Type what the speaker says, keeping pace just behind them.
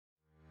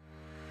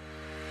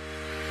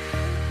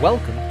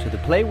Welcome to the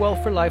Play Well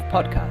for Life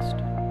podcast.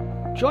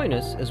 Join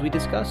us as we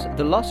discuss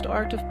the lost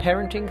art of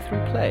parenting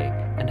through play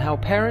and how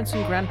parents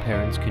and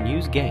grandparents can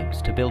use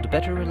games to build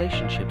better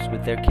relationships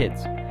with their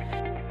kids.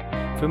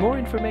 For more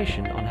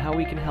information on how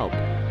we can help,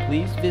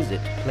 please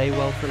visit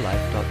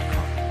playwellforlife.com.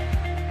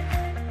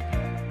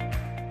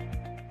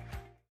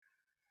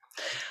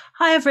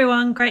 Hi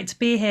everyone, great to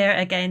be here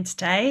again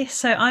today.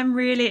 So I'm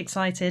really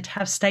excited to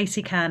have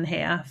Stacey Cann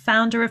here,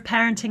 founder of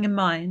Parenting in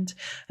Mind,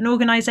 an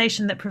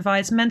organisation that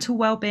provides mental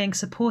wellbeing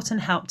support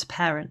and help to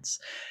parents.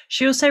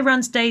 She also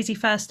runs Daisy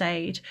First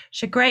Aid,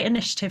 a great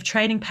initiative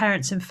training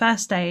parents in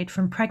first aid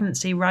from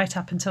pregnancy right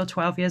up until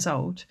 12 years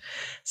old.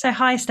 So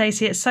hi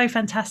Stacey, it's so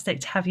fantastic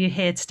to have you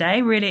here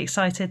today. Really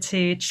excited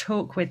to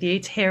talk with you,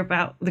 to hear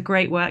about the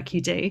great work you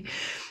do.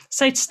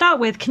 So to start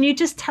with, can you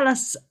just tell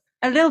us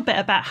a little bit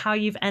about how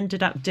you've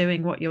ended up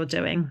doing what you're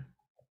doing?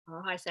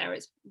 Oh, hi Sarah,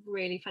 it's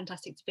really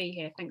fantastic to be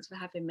here. Thanks for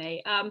having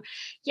me.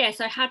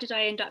 So how did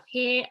I end up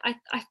here? I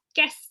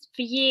guess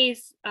for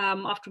years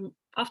after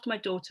my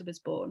daughter was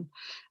born,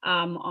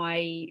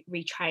 I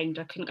retrained.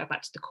 I couldn't go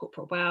back to the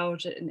corporate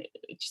world and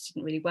it just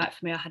didn't really work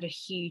for me. I had a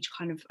huge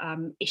kind of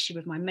issue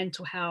with my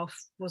mental health,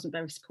 wasn't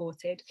very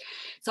supported.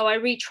 So I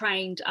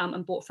retrained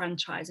and bought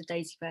franchise of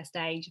Daisy First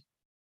Aid,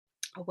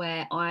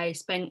 where I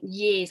spent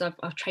years.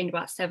 I've trained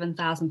about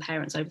 7,000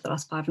 parents over the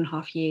last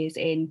 5.5 years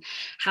in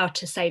how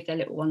to save their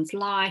little one's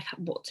life,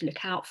 what to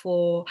look out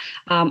for,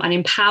 and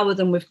empower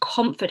them with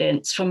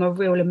confidence from a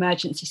real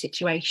emergency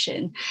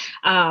situation,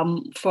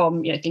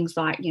 from things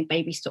like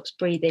baby stops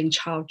breathing,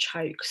 child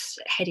chokes,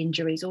 head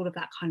injuries, all of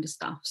that kind of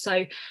stuff.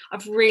 So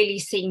I've really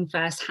seen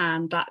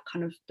firsthand that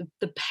kind of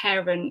the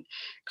parent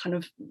kind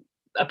of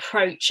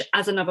approach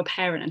as another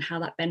parent and how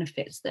that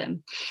benefits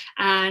them.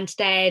 And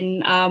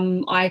then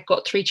I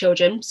got 3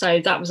 children,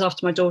 so that was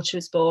after my daughter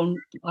was born.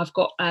 I've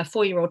got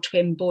 4-year-old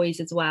twin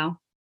boys as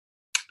well,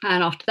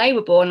 and after they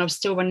were born I was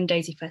still running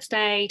Daisy First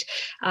Aid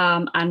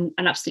and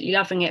absolutely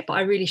loving it, but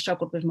I really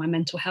struggled with my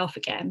mental health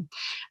again.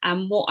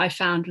 And what I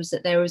found was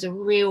that there was a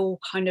real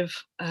kind of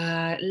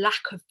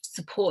lack of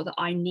support that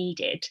I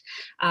needed,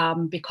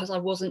 because I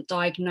wasn't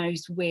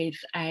diagnosed with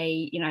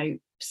a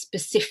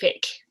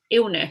specific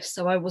illness.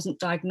 So I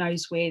wasn't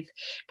diagnosed with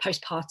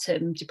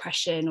postpartum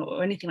depression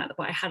or anything like that,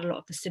 but I had a lot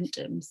of the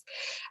symptoms.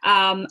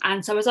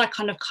 And so as I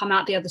kind of come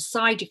out the other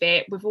side of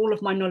it with all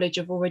of my knowledge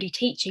of already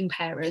teaching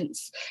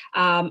parents,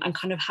 and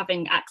kind of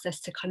having access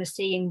to kind of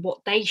seeing what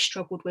they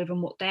struggled with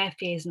and what their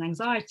fears and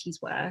anxieties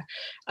were,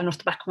 and off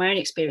the back of my own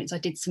experience, I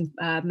did some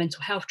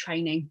mental health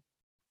training.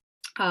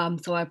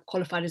 So I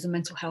qualified as a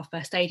mental health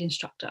first aid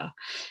instructor,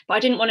 but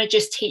I didn't want to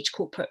just teach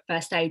corporate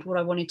first aid. What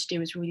I wanted to do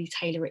was really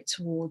tailor it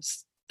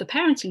towards the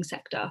parenting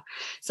sector.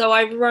 So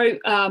I wrote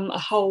a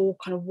whole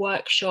kind of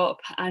workshop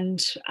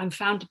and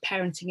founded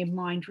Parenting in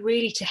Mind,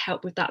 really to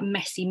help with that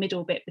messy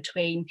middle bit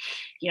between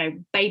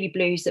baby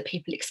blues that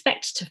people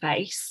expect to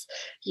face,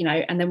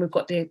 and then we've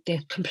got the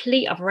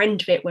complete other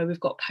end of it where we've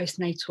got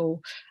postnatal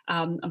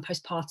and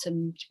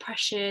postpartum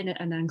depression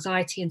and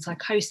anxiety and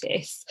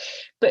psychosis.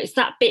 But it's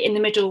that bit in the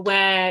middle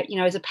where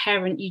as a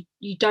parent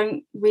you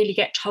don't really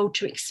get told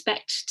to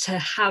expect to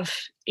have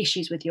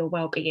issues with your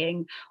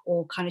well-being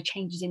or kind of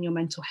changes in your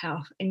mental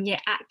health, and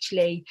yet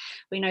actually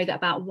we know that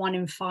about 1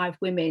 in 5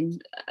 women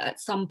at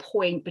some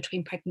point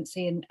between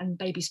pregnancy and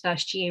baby's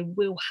first year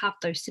will have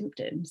those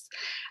symptoms,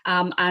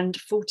 and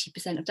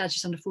 40% of dads,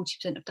 just under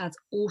 40% of dads,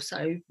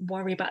 also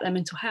worry about their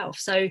mental health.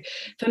 So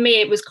for me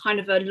it was kind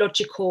of a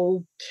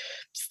logical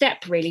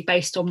step, really,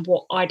 based on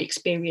what I'd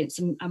experienced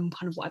and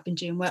kind of what I've been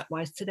doing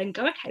work-wise, to then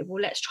go, okay,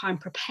 well, let's try and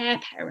prepare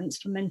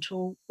parents for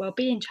mental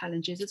well-being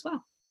challenges as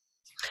well.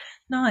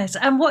 Nice.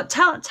 And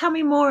tell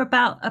me more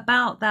about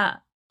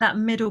that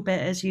middle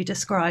bit as you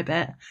describe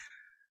it.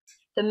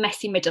 The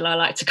messy middle, I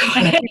like to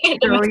call it.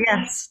 Oh,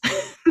 yes.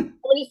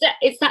 Well,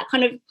 it's that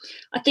kind of,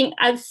 I think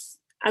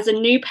as a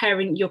new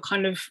parent, you're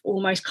kind of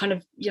almost kind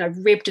of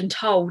ribbed and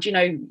told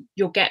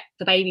you'll get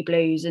the baby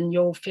blues and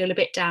you'll feel a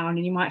bit down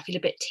and you might feel a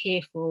bit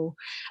tearful,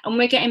 and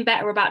we're getting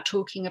better about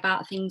talking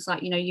about things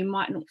like you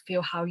might not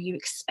feel how you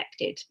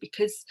expected,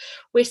 because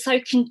we're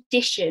so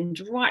conditioned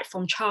right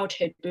from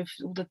childhood with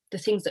all the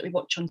things that we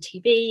watch on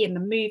TV and the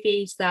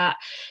movies that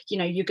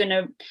you're going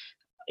to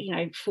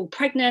fall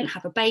pregnant,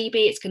 have a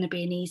baby, it's going to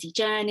be an easy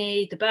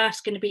journey, the birth's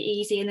going to be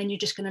easy, and then you're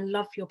just going to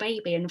love your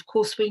baby. And of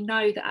course we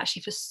know that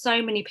actually for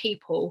so many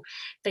people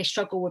they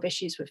struggle with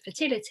issues with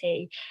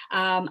fertility,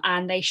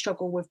 and they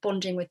struggle with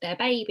bonding with their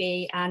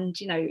baby, and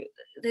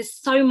there's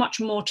so much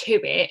more to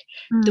it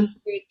than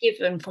we're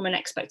given from an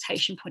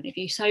expectation point of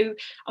view. So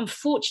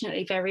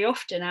unfortunately very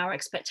often our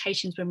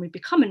expectations when we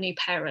become a new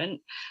parent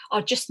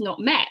are just not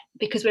met,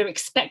 because we're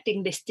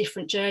expecting this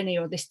different journey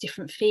or this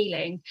different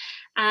feeling.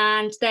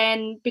 And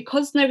then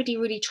because nobody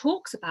really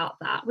talks about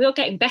that, we are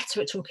getting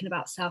better at talking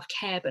about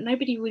self-care, but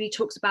nobody really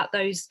talks about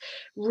those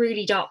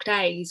really dark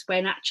days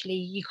when actually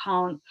you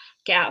can't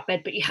get out of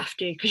bed but you have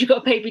to because you've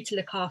got a baby to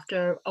look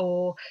after,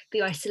 or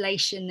the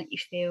isolation that you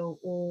feel,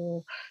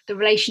 or the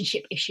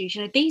relationship issues.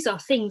 These are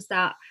things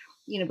that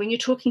when you're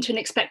talking to an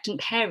expectant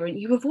parent,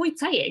 you avoid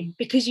saying,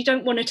 because you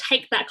don't want to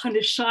take that kind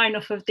of shine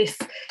off of this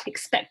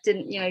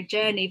expectant,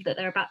 journey that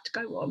they're about to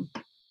go on.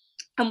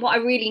 And what I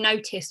really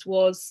noticed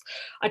was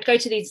I'd go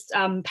to these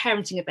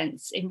parenting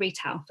events in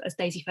retail as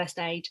Daisy First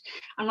Aid,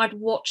 and I'd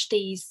watch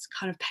these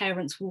kind of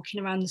parents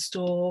walking around the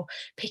store,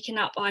 picking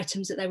up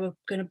items that they were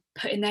going to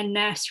put in their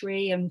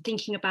nursery and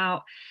thinking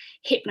about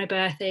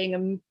hypnobirthing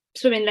and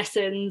swimming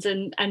lessons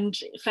and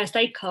first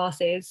aid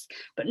classes.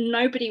 But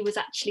nobody was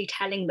actually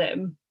telling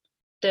them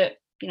that,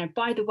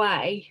 by the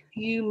way,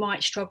 you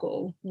might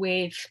struggle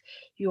with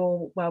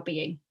your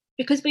well-being.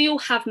 Because we all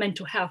have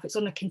mental health, it's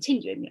on a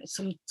continuum.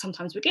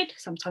 Sometimes we're good,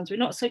 sometimes we're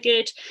not so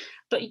good,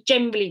 but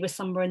generally we're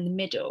somewhere in the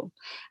middle.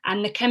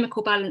 And the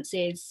chemical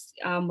balances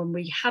when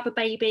we have a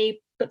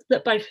baby, but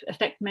that both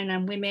affect men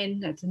and women,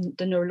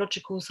 the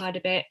neurological side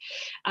of it,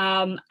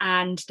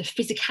 and the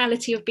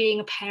physicality of being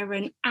a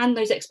parent, and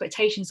those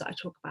expectations that I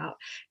talk about,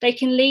 they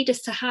can lead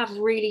us to have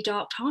really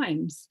dark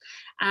times,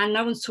 and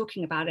no one's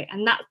talking about it.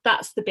 And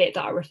that's the bit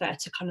that I refer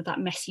to, kind of that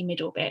messy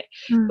middle bit,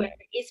 where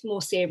it is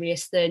more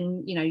serious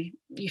than,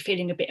 you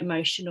feeling a bit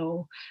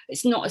emotional.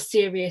 It's not as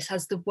serious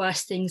as the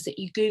worst things that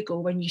you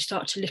Google when you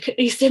start to look at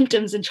these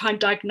symptoms and try and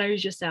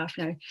diagnose yourself.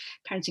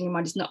 Parenting in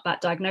mind is not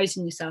about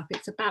diagnosing yourself.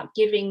 It's about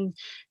giving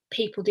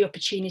people the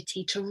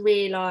opportunity to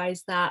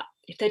realise that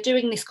if they're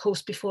doing this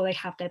course before they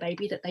have their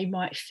baby, that they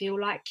might feel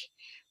like,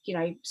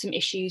 some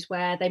issues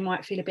where they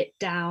might feel a bit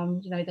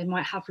down, they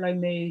might have low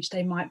mood,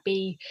 they might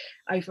be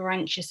over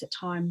anxious at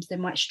times, they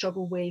might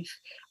struggle with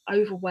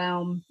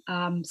overwhelm,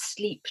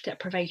 sleep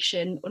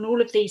deprivation, and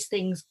all of these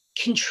things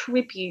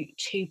contribute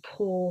to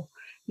poor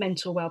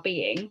mental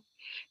well-being.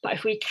 But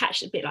if we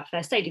catch, a bit like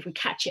first aid, if we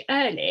catch it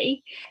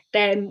early,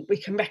 then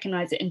we can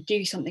recognise it and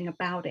do something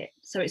about it.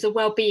 So it's a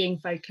well-being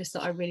focus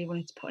that I really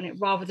wanted to put on it,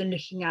 rather than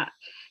looking at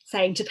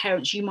saying to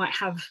parents, you might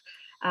have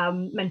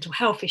mental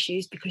health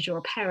issues because you're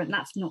a parent.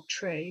 That's not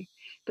true.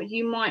 But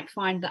you might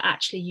find that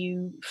actually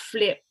you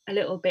flip a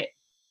little bit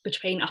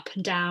between up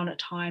and down at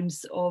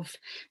times, of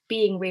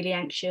being really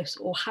anxious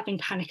or having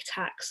panic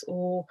attacks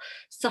or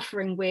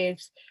suffering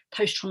with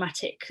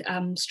post-traumatic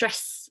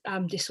stress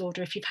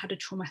disorder if you've had a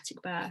traumatic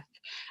birth.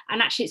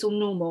 And actually it's all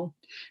normal.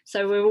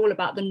 So we're all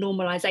about the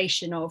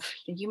normalization of,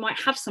 you might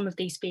have some of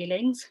these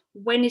feelings.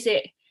 When is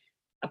it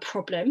a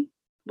problem?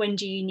 When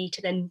do you need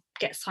to then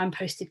get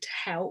signposted to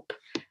help?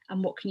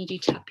 And what can you do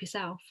to help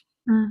yourself?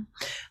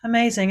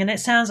 Amazing. And it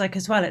sounds like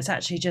as well, it's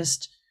actually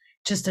just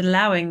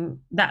allowing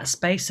that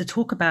space to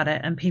talk about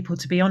it and people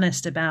to be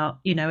honest about,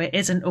 it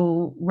isn't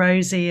all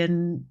rosy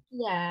and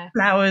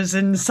flowers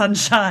and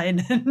sunshine.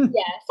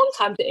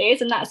 Sometimes it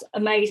is, and that's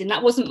amazing.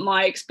 That wasn't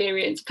my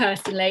experience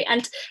personally.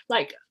 And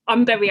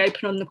I'm very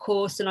open on the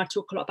course, and I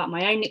talk a lot about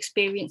my own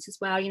experience as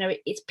well.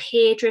 It's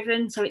peer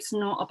driven, so it's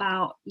not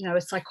about,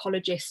 a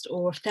psychologist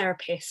or a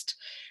therapist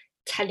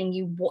telling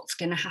you what's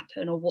going to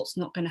happen or what's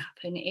not going to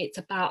happen. It's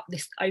about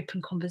this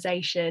open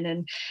conversation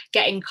and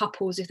getting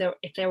couples, if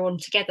they're on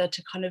together,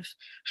 to kind of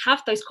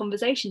have those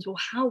conversations. Well,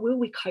 how will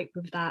we cope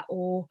with that?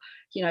 Or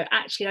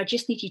actually I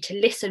just need you to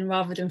listen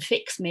rather than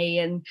fix me.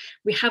 And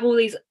we have all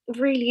these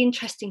really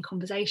interesting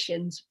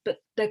conversations, but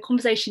they're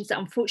conversations that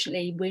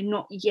unfortunately we're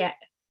not yet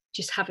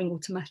just having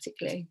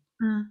automatically.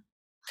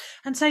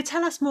 And so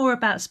tell us more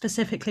about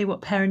specifically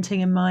what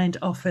Parenting in Mind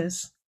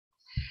offers.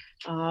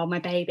 Oh, my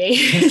baby.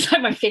 It's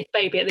like my fifth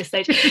baby at this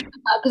stage,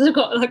 because I've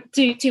got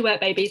two work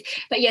babies.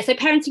 But so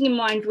Parenting in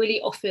Mind really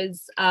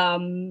offers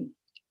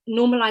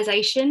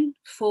normalization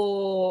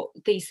for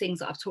these things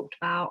that I've talked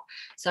about.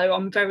 So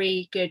I'm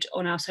very good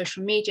on our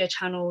social media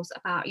channels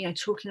about,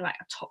 talking about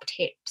top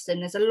tips,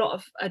 and there's a lot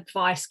of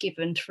advice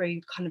given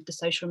through kind of the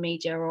social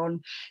media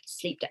on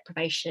sleep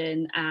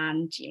deprivation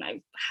and,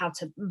 how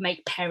to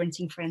make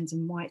parenting friends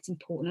and why it's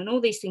important, and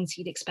all these things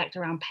you'd expect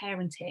around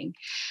parenting.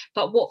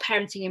 But what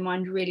Parenting in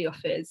Mind really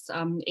offers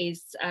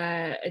is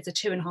a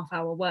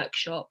 2.5-hour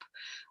workshop,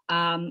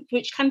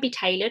 which can be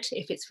tailored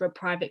if it's for a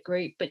private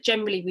group, but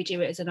generally we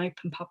do it as an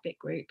open public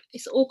group.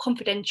 It's all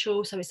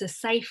confidential, so it's a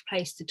safe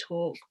place to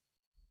talk.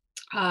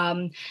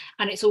 And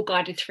it's all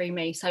guided through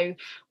me. So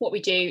what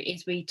we do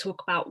is we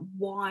talk about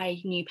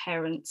why new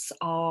parents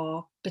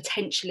are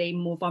potentially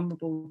more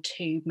vulnerable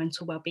to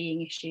mental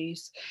well-being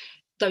issues,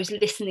 those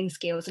listening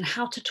skills, and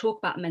how to talk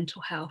about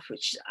mental health,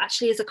 which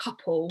actually as a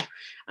couple,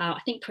 I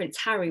think Prince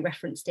Harry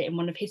referenced it in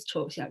one of his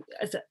talks,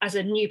 as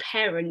a new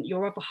parent,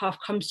 your other half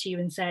comes to you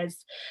and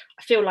says,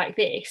 I feel like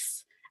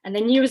this, and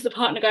then you as the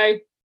partner go,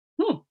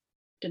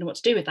 don't know what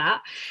to do with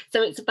that.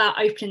 So it's about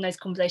opening those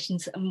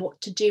conversations and what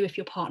to do if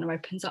your partner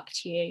opens up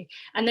to you.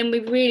 And then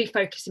we really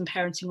focus in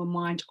Parenting in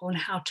Mind on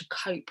how to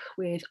cope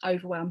with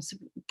overwhelm, some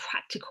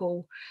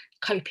practical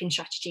coping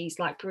strategies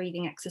like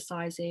breathing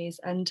exercises.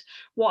 And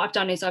what I've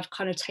done is I've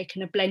kind of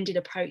taken a blended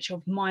approach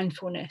of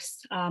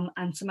mindfulness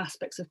and some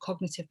aspects of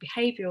cognitive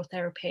behavioural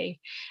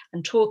therapy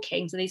and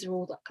talking. So these are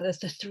all the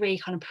three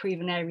kind of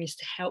proven areas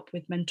to help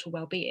with mental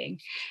well-being,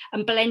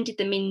 and blended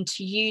them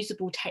into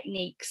usable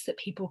techniques that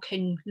people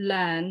can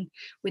learn learn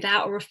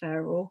without a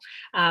referral,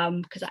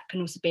 because that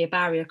can also be a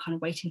barrier, kind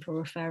of waiting for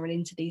a referral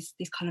into these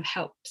kind of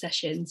help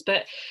sessions.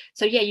 But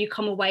so yeah, you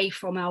come away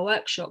from our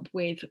workshop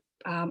with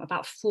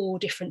about 4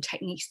 different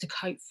techniques to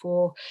cope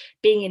for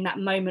being in that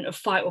moment of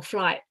fight or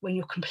flight when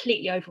you're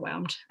completely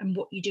overwhelmed, and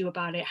what you do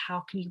about it.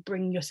 How can you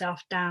bring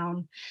yourself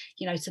down,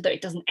 so that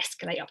it doesn't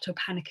escalate up to a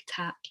panic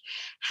attack.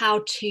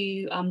 How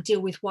to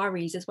deal with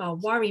worries as well,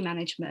 worry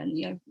management,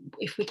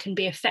 if we can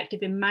be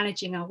effective in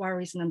managing our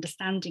worries and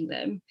understanding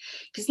them,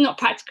 because it's not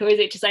practical, is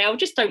it, to say, oh,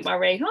 just don't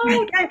worry,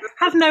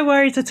 have no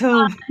worries at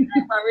all.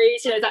 No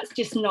worries, that's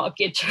just not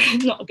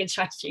a good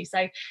strategy.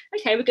 So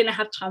okay, we're going to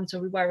have time to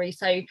worry.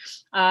 So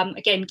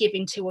again,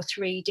 giving 2 or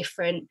 3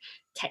 different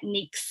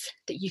techniques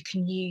that you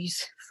can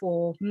use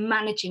for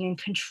managing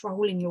and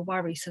controlling your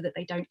worries so that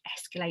they don't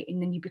escalate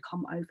and then you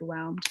become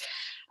overwhelmed.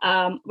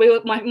 My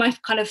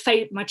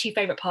 2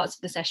 favorite parts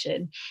of the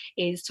session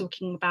is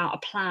talking about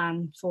a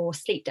plan for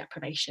sleep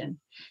deprivation,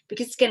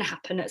 because it's going to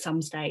happen at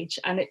some stage,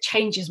 and it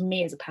changes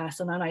me as a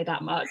person, I know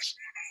that much.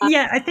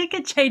 Yeah, I think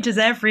it changes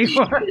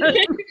everyone.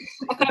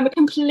 I'm a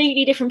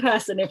completely different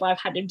person if I've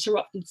had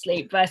interrupted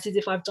sleep versus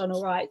if I've done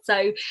all right.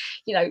 So,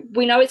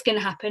 we know it's going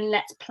to happen.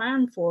 Let's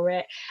plan for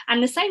it.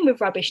 And the same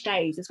with rubbish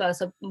days as well.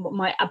 So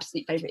my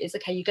absolute favourite is,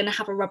 okay, you're going to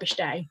have a rubbish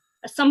day.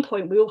 At some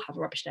point, we all have a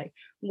rubbish day.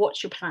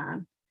 What's your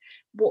plan?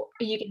 What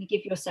are you going to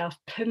give yourself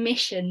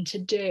permission to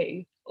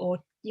do? Or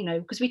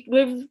because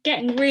we're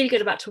getting really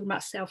good about talking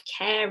about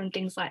self-care and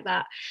things like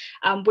that.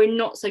 We're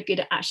not so good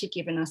at actually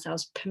giving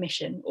ourselves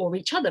permission, or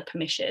each other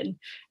permission.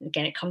 And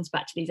again, it comes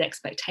back to these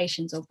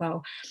expectations of,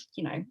 well,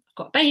 I've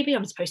got a baby,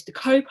 I'm supposed to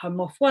cope, I'm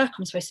off work,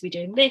 I'm supposed to be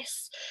doing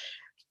this.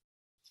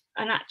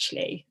 And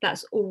actually,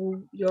 that's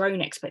all your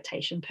own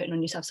expectation putting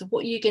on yourself. So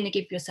what are you going to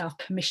give yourself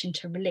permission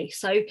to release?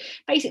 So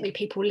basically,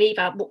 people leave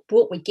out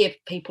what we give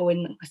people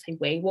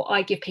what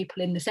I give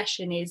people in the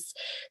session is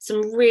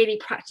some really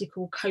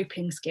practical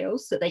coping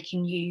skills that they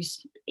can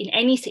use in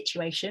any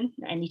situation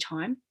at any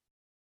time.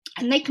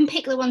 And they can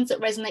pick the ones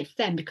that resonate for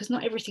them, because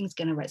not everything's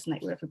going to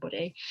resonate with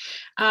everybody.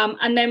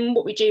 And then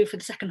what we do for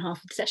the second half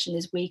of the session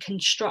is we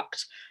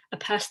construct a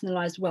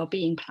personalised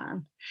wellbeing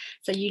plan.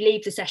 So you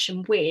leave the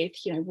session with,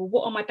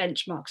 what are my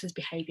benchmarks as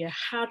behaviour?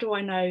 How do I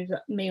know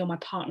that me or my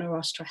partner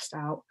are stressed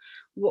out?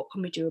 What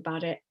can we do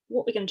about it?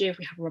 What are we going to do if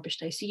we have a rubbish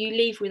day? So you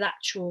leave with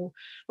actual,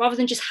 rather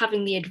than just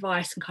having the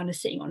advice and kind of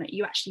sitting on it,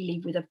 you actually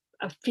leave with a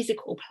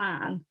physical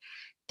plan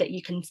that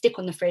you can stick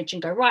on the fridge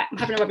and go, right, I'm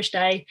having a rubbish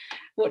day.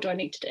 What do I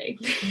need to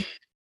do?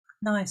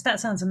 Nice. That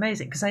sounds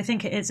amazing, because I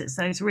think it's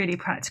those really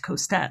practical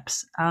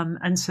steps,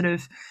 and sort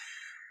of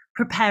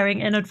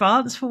preparing in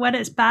advance for when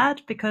it's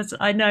bad, because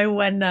I know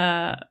when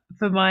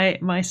for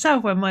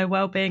myself, when my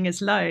well-being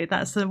is low,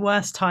 that's the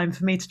worst time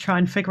for me to try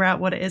and figure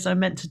out what it is I'm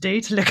meant to do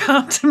to look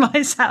after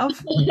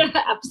myself.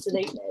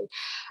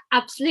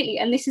 Absolutely.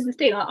 And this is the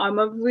thing, I'm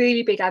a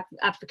really big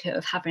advocate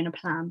of having a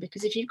plan,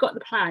 because if you've got the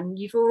plan,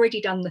 you've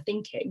already done the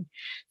thinking.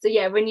 So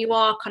yeah, when you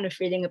are kind of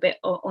feeling a bit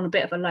of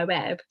a low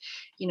ebb,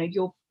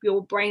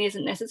 your brain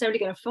isn't necessarily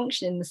going to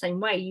function in the same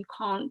way. You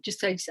can't just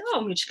say,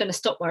 I'm just going to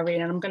stop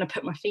worrying and I'm going to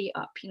put my feet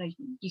up.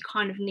 You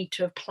kind of need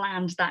to have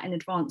planned that in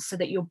advance so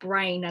that your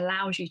brain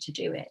allows you to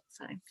do it.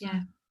 So yeah.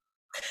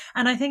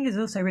 And I think it's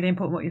also really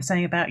important what you're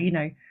saying about,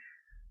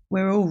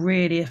 we're all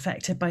really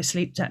affected by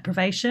sleep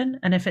deprivation.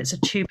 And if it's a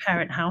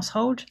 2-parent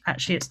household,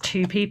 actually it's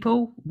 2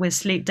 people with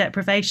sleep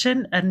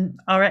deprivation, and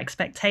our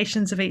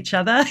expectations of each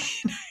other.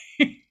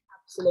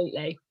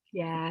 Absolutely.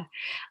 Yeah.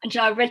 And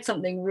I read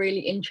something really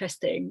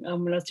interesting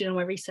when I was doing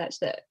my research,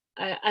 that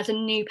as a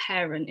new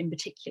parent in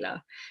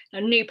particular,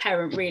 a new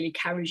parent really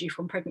carries you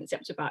from pregnancy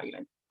up to about,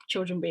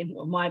 children being,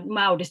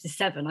 my oldest is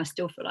 7, I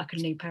still feel like a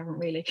new parent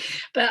really.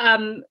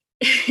 But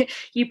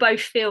you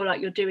both feel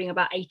like you're doing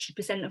about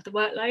 80% of the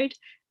workload,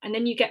 and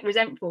then you get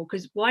resentful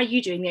because why are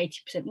you doing the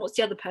 80%? What's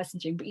the other person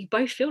doing? But you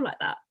both feel like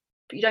that,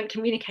 but you don't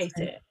communicate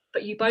it,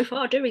 but you both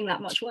are doing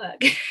that much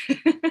work.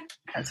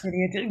 That's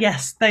really good.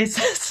 Yes, those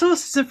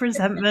sources of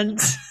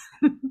resentment.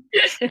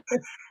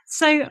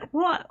 So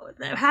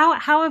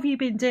how have you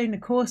been doing the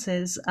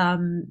courses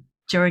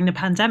during the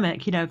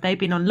pandemic? Have they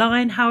been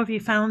online? How have you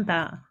found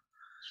that?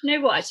 You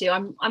know what, actually,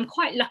 I'm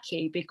quite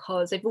lucky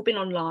because they've all been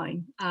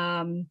online.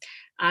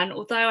 And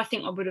although I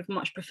think I would have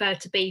much preferred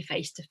to be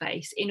face to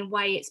face, in a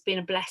way it's been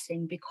a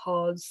blessing,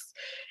 because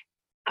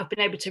I've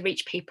been able to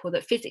reach people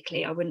that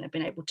physically I wouldn't have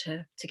been able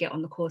to get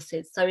on the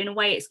courses. So in a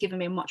way, it's given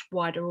me a much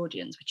wider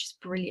audience, which is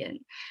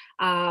brilliant.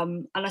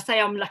 And I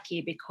say I'm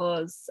lucky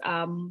because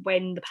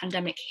when the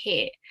pandemic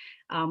hit,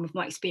 with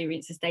my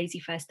experience as Daisy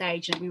First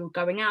Aid, we were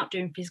going out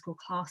doing physical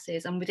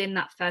classes, and within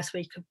that first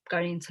week of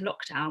going into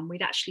lockdown,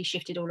 we'd actually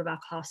shifted all of our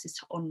classes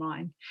to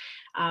online.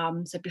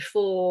 So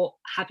before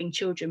having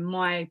children,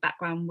 my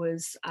background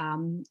was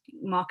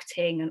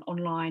marketing and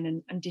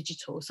online and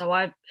digital. So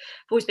I've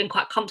always been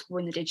quite comfortable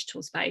in the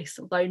digital space,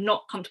 although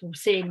not comfortable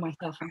seeing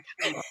myself on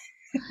camera.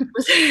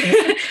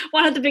 was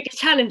one of the biggest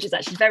challenges.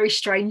 Actually, very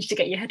strange to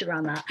get your head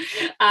around that.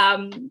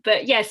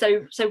 But yeah,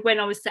 so when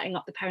I was setting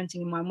up the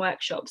Parenting in Mind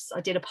workshops,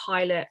 I did a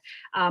pilot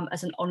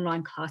as an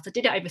online class. I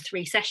did it over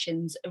 3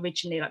 sessions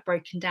originally, like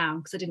broken down,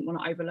 because I didn't want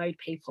to overload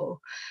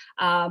people.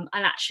 And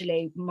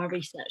actually, my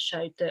research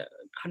showed that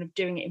kind of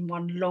doing it in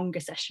one longer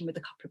session with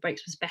a couple of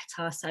breaks was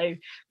better. So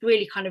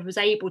really kind of was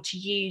able to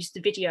use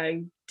the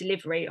video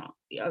delivery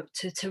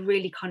to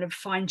really kind of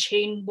fine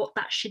tune what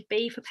that should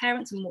be for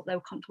parents and what they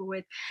were comfortable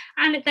with.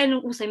 And it then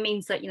also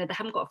means that, they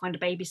haven't got to find a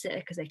babysitter,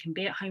 because they can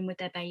be at home with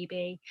their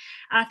baby.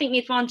 And I think the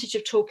advantage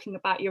of talking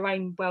about your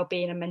own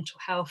well-being and mental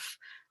health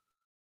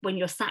when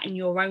you're sat in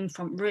your own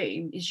front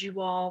room is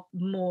you are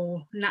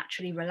more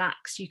naturally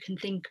relaxed. You can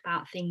think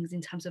about things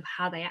in terms of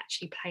how they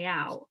actually play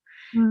out,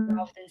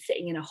 rather than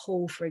sitting in a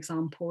hall, for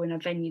example, in a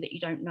venue that you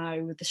don't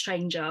know with a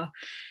stranger,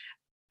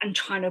 and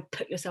trying to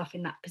put yourself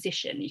in that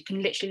position. You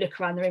can literally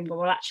look around the room and go,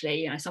 well,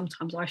 actually,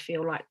 sometimes I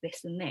feel like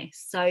this and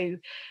this. So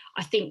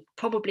I think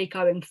probably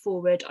going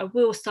forward, I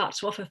will start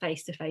to offer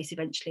face-to-face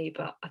eventually,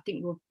 but I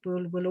think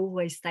we'll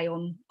always stay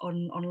on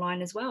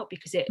online as well,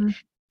 because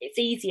it's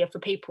easier for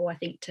people, I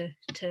think, to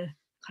kind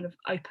of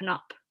open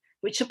up,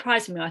 which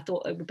surprised me. I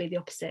thought it would be the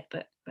opposite,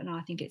 but no,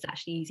 I think it's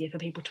actually easier for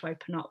people to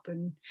open up,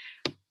 and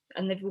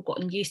they've all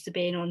gotten used to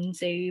being on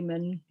Zoom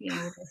and the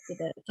rest of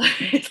it. So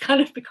it's kind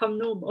of become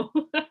normal.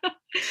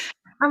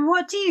 And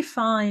what do you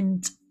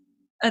find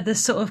are the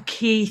sort of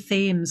key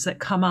themes that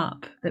come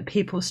up that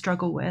people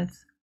struggle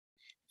with?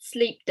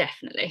 Sleep,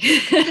 definitely.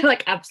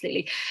 Like,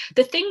 absolutely.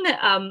 The thing that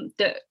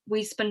that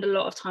we spend a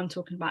lot of time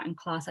talking about in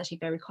class, actually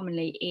very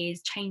commonly,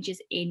 is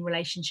changes in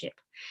relationship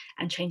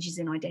and changes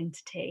in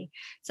identity.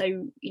 So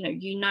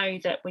you know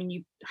that when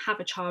you have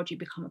a child, you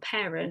become a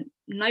parent.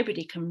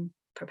 Nobody can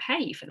prepare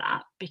you for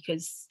that,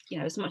 because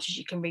as much as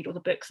you can read all the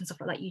books and stuff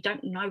like that, you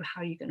don't know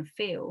how you're going to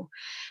feel.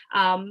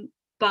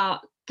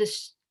 But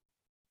this,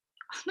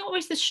 not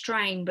always the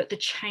strain, but the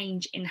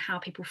change in how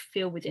people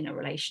feel within a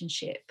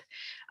relationship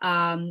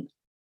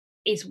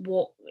is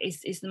what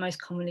is the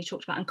most commonly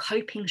talked about. And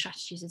coping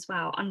strategies as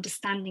well,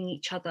 understanding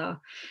each other.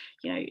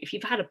 If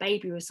you've had a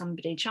baby with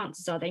somebody,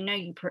 chances are they know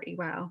you pretty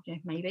well,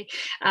 maybe,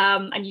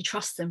 and you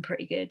trust them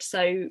pretty good.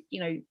 So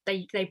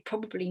they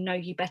probably know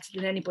you better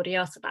than anybody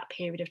else at that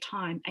period of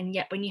time. And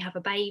yet when you have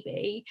a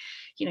baby,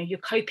 your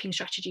coping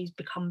strategies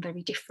become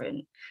very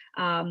different.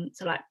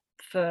 So like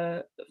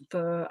for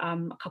a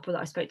couple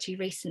that I spoke to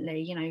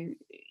recently,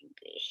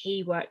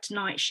 he worked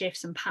night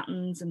shifts and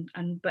patterns,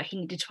 and but he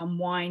needed to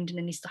unwind, and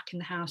then he's stuck in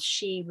the house.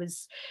 She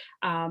was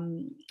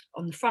on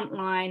the front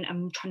line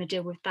and trying to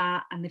deal with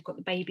that, and they've got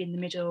the baby in the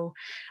middle,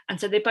 and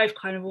so they both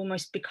kind of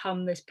almost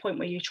become this point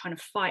where you're trying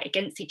to fight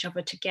against each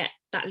other to get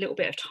that little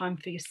bit of time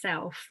for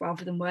yourself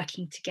rather than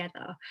working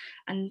together.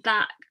 And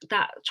that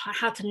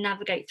how to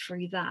navigate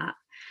through that,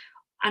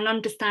 and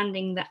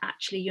understanding that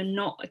actually you're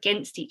not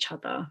against each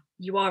other,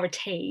 you are a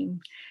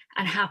team,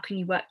 and how can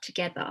you work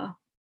together,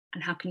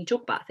 and how can you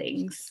talk about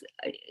things.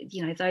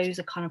 Those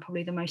are kind of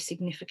probably the most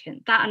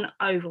significant. That and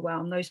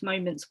overwhelm, those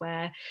moments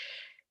where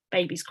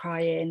baby's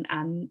crying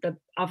and the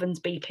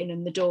oven's beeping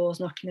and the door's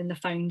knocking and the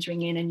phone's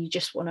ringing, and you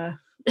just want to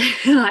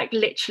like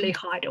literally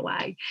hide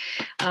away.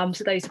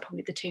 So those are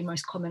probably the 2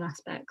 most common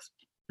aspects.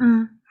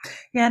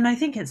 Yeah, and I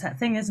think it's that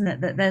thing, isn't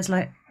it, that there's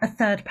like a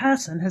third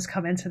person has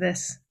come into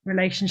this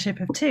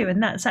relationship of 2,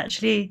 and that's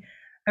actually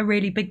a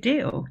really big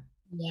deal.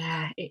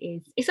 Yeah, it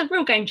is. It's a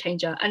real game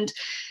changer. And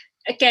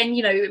again,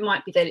 it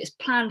might be that it's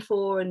planned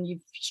for and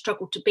you've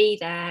struggled to be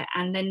there,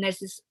 and then there's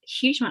this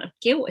huge amount of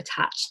guilt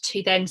attached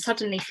to then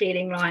suddenly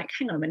feeling like,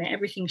 hang on a minute,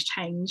 everything's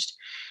changed.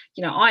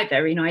 I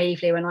very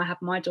naively, when I had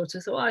my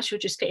daughter, thought, oh, she'll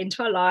just get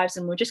into our lives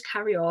and we'll just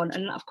carry on.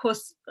 And of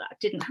course that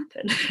didn't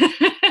happen.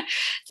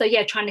 So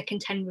yeah, trying to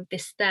contend with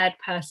this third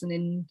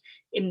person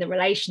in the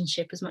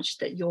relationship, as much as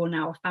that you're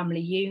now a family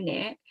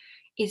unit,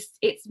 it's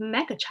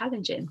mega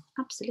challenging.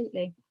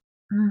 Absolutely.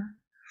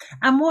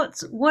 And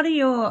what are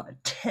your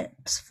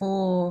tips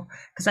for,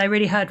 because I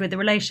really heard with the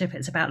relationship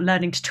it's about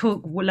learning to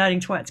talk,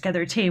 learning to work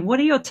together a team. What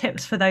are your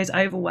tips for those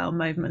overwhelm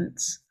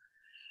moments?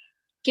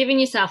 Giving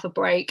yourself a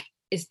break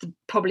is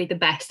probably the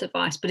best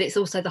advice, but it's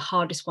also the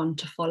hardest one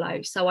to follow.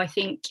 So I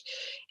think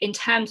in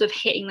terms of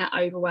hitting that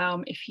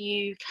overwhelm, if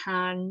you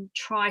can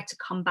try to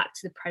come back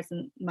to the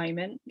present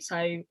moment.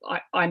 So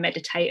I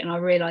meditate, and I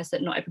realize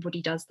that not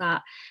everybody does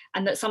that,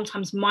 and that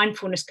sometimes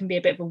mindfulness can be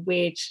a bit of a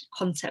weird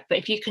concept, but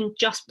if you can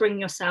just bring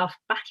yourself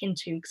back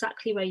into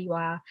exactly where you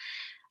are,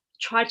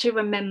 try to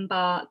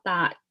remember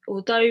that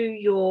although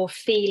you're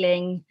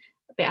feeling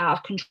a bit out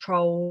of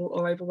control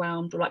or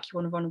overwhelmed or like you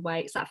want to run away,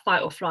 it's that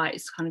fight or flight.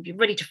 It's kind of, you're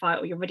ready to fight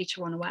or you're ready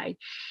to run away.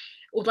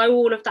 Although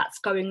all of that's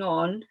going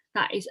on,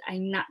 that is a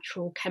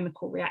natural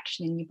chemical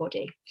reaction in your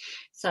body.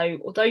 So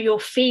although you're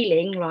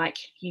feeling like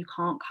you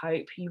can't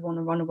cope, you want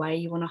to run away,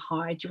 you want to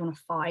hide, you want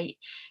to fight,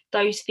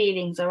 those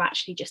feelings are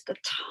actually just the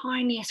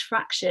tiniest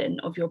fraction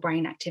of your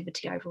brain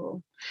activity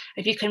overall.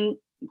 If you can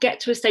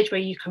get to a stage where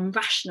you can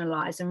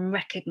rationalize and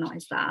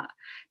recognize that,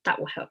 that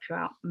will help you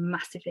out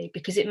massively,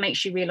 because it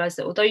makes you realize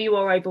that although you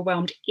are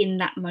overwhelmed in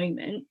that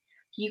moment,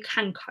 you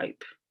can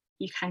cope.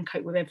 you can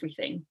cope with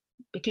everything,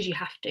 because you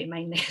have to,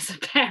 mainly as a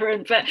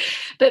parent,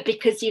 but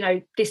because, you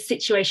know, this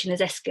situation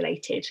has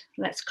escalated,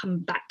 let's come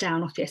back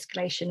down off the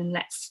escalation and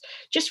let's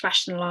just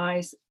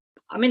rationalize.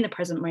 I'm in the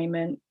present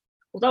moment,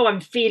 although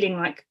I'm feeling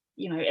like,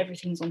 you know,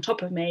 everything's on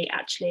top of me,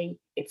 actually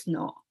it's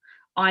not.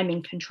 I'm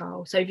in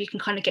control. So if you can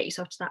kind of get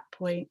yourself to that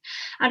point,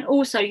 and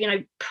also, you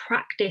know,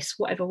 practice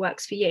whatever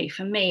works for you.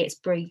 For me, it's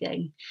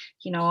breathing.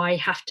 You know, I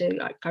have to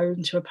like go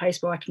into a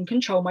place where I can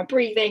control my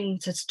breathing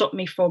to stop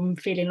me from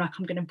feeling like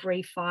I'm going to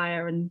breathe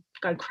fire and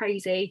go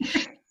crazy.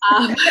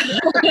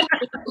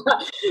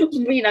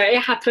 You know,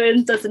 it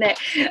happens, doesn't it?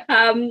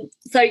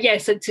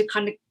 So to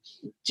kind of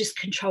just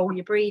control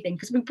your breathing,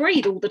 because we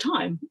breathe all the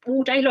time,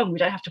 all day long. We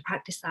don't have to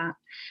practice that.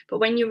 But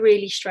when you're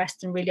really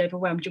stressed and really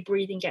overwhelmed, your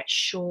breathing gets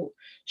short,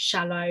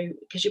 shallow,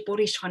 because your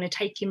body's trying to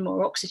take in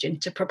more oxygen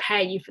to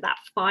prepare you for that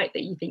fight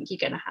that you think you're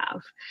going to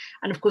have.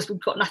 And of course, we've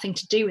got nothing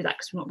to do with that,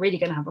 because we're not really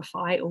going to have a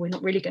fight, or we're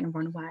not really going to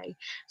run away.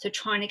 So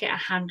trying to get a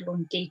handle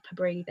on deeper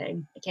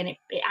breathing, again, it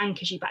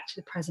anchors you back to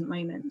the present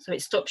moment. So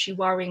it stops you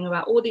worrying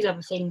about all these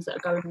other things that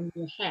are going on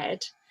in your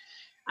head,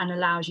 and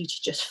allows you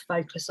to just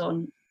focus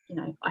on, you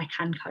know, I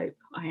can cope,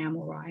 I am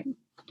all right.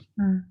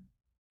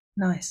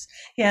 Nice.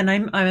 Yeah, and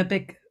I'm a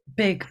big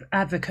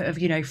advocate of,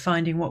 you know,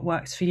 finding what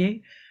works for you.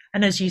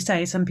 And as you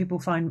say, some people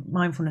find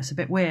mindfulness a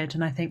bit weird,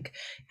 and I think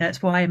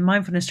that's why in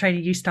mindfulness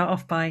training you start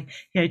off by,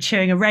 you know,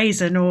 chewing a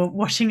raisin or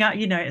washing up.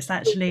 You know, it's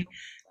actually,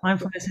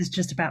 mindfulness is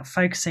just about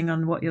focusing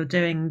on what you're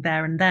doing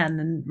there and then,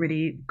 and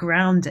really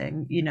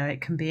grounding. You know,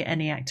 it can be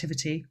any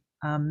activity.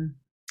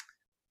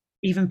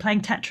 Even playing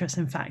Tetris,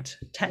 in fact.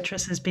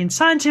 Tetris has been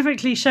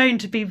scientifically shown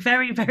to be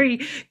very, very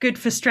good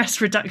for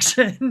stress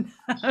reduction.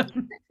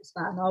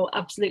 I'll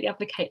absolutely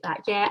advocate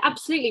that. Yeah,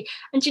 absolutely.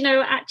 And, you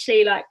know,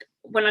 actually, like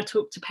when I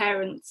talk to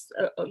parents,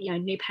 you know,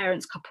 new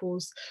parents,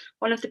 couples,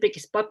 one of the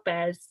biggest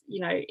bugbears, you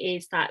know,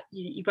 is that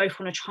you both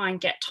want to try and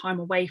get time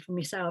away from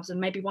yourselves.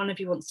 And maybe one of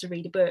you wants to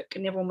read a book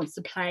and the other one wants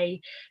to play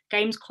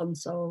games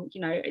console.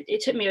 You know, it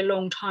took me a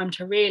long time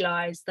to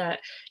realise that,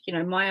 you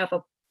know, my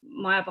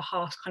other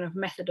half's kind of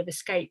method of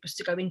escape was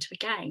to go into a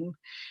game,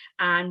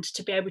 and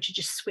to be able to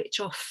just switch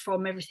off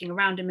from everything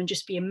around him and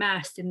just be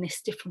immersed in this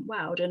different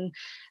world. And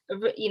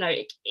you know,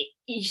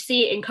 you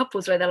see it in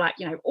couples where they're like,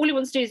 you know, all he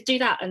wants to do is do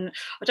that, and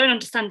I don't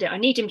understand it, I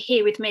need him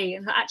here with me.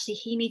 And actually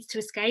he needs to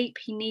escape,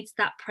 he needs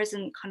that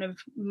present kind of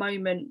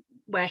moment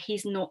where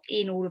he's not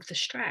in all of the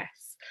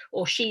stress,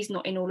 or she's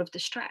not in all of the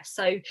stress.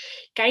 So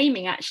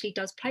gaming actually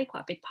does play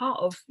quite a big part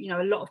of, you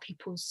know, a lot of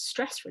people's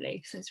stress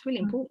relief. So it's really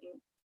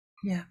important.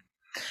 Yeah.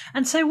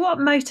 And so what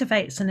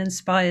motivates and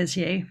inspires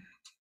you?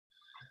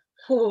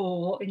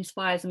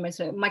 Inspires and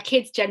motivates. My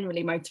kids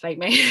generally motivate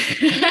me.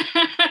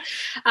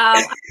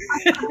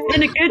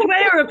 In a good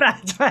way or a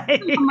bad way?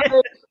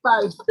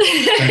 Both.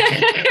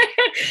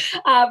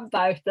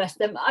 Both, bless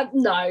them.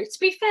 No, to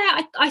be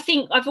fair, I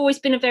think I've always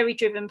been a very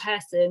driven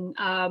person.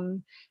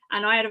 And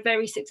I had a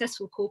very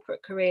successful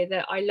corporate career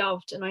that I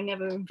loved, and I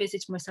never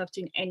envisaged myself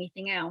doing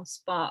anything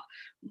else. But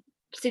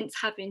since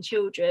having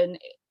children,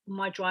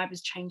 my drive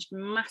has changed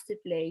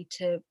massively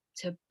to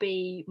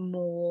be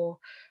more,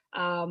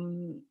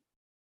 to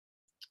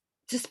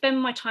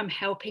spend my time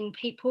helping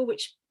people,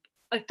 which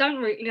I don't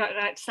really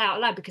like to say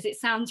out loud, because it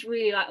sounds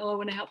really like, oh, I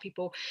want to help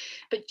people.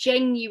 But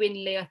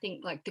genuinely, I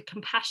think like the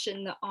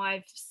compassion that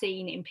I've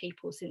seen in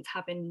people since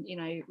having, you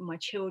know, my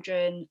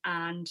children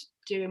and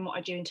doing what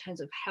I do in terms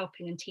of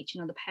helping and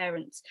teaching other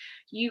parents,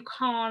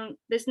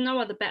 there's no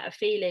other better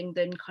feeling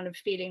than kind of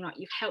feeling like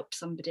you've helped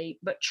somebody,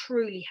 but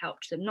truly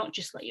helped them, not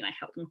just like, you know,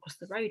 help them across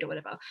the road or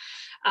whatever.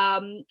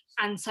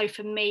 And so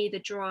for me, the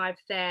drive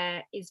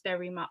there is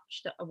very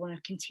much that I want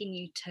to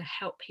continue to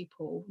help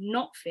people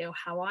not feel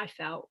how I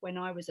felt when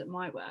I was at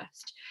my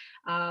worst.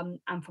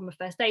 And from a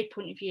first aid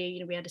point of view, you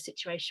know, we had a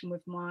situation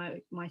with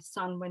my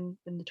son when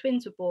the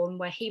twins were born,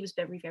 where he was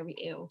very, very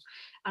ill,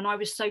 and I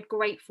was so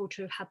grateful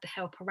to have had the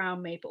help around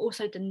me, but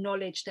also the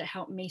knowledge that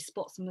helped me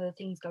spot some of the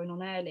things going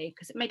on early,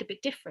 because it made a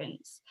big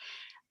difference.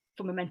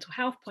 From a mental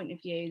health point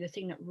of view, the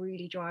thing that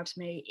really drives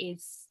me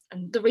is,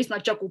 and the reason I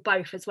juggle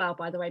both as well,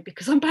 by the way,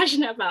 because I'm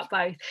passionate about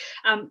both,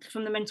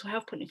 from the mental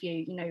health point of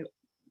view, you know,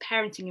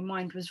 Parenting in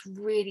Mind was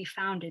really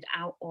founded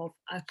out of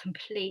a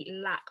complete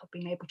lack of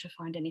being able to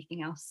find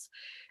anything else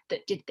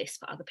that did this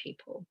for other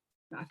people.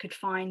 I could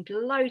find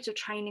loads of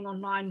training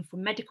online for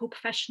medical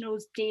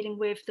professionals dealing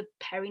with the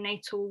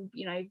perinatal,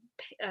 you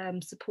know,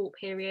 support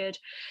period.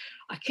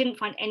 I couldn't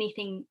find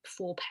anything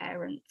for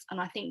parents.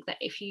 And I think that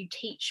if you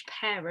teach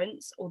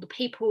parents, or the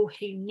people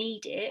who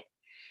need it,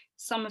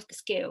 some of the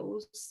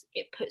skills,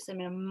 it puts them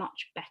in a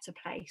much better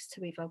place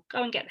to either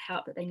go and get the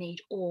help that they need,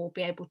 or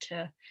be able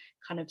to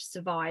kind of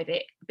survive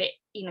it a bit,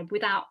 you know,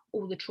 without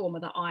all the trauma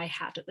that I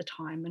had at the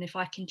time. And if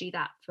I can do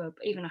that for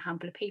even a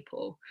handful of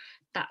people,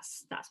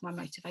 that's my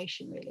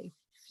motivation, really.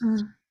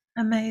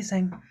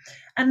 Amazing.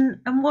 And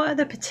what are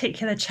the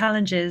particular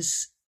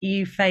challenges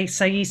you face?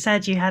 So you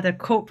said you had a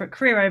corporate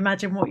career. I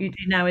imagine what you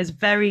do now is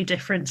very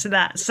different to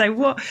that. So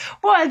what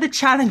are the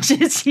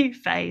challenges you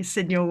face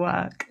in your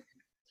work?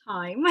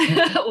 Time.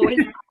 Always.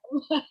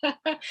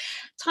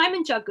 Time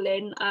and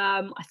juggling.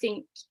 I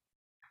think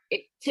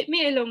it took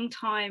me a long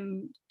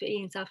time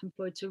being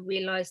self-employed to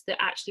realise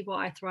that actually what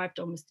I thrived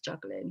on was the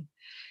juggling,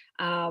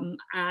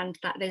 and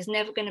that there's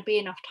never going to be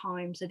enough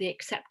time. So the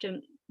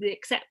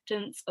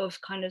acceptance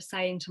of kind of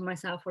saying to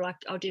myself, well,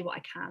 I'll do what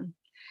I can.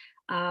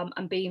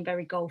 And being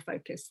very goal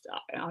focused.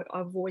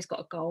 I've always got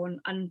a goal,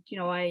 and you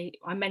know, I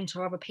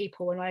mentor other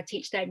people and I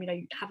teach them, you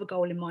know, have a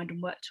goal in mind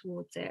and work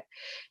towards it.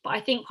 But I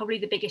think probably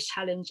the biggest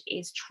challenge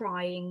is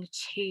trying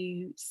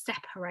to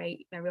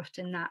separate very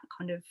often that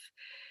kind of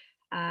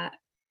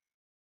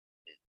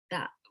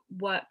that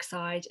work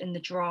side and the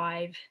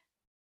drive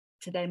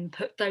to then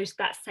put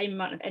that same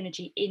amount of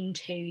energy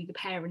into the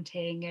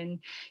parenting and,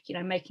 you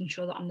know, making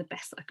sure that I'm the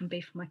best that I can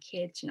be for my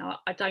kids. You know,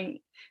 I don't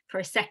for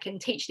a second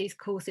teach these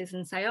courses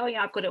and say, oh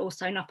yeah, I've got it all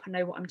sewn up, I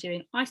know what I'm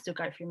doing. I still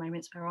go through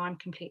moments where I'm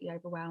completely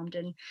overwhelmed.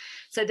 And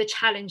so the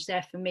challenge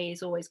there for me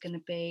is always going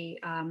to be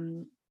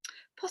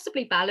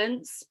possibly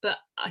balance, but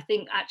I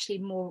think actually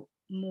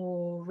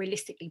more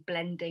realistically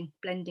blending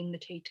the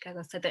two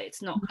together, so that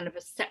it's not kind of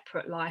a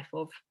separate life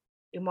of,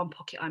 in one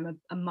pocket I'm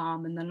a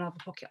mum and in another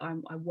pocket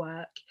I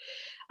work.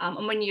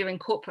 And when you're in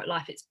corporate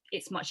life,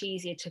 it's much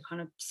easier to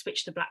kind of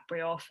switch the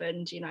BlackBerry off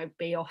and, you know,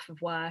 be off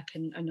of work,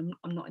 and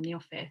I'm not in the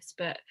office,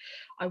 but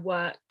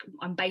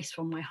I'm based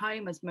from my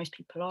home, as most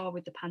people are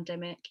with the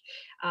pandemic.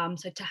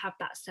 So to have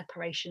that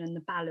separation and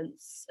the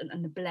balance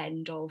and the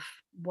blend of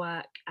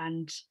work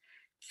and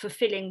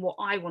fulfilling what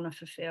I want to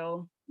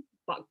fulfill,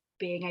 but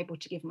being able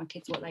to give my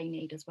kids what they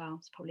need as well,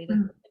 is probably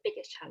the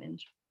biggest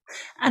challenge.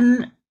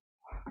 And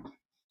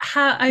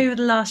how, over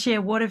the last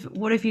year, what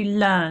have you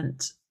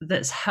learned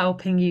that's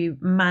helping you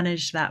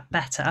manage that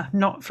better?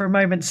 Not for a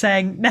moment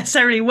saying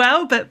necessarily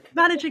well, but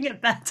managing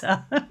it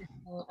better.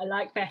 I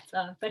like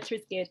better. Better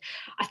is good.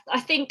 I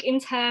think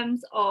in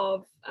terms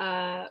of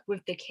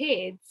with the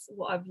kids,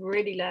 what I've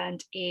really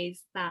learned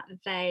is that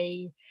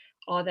they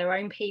are their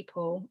own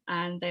people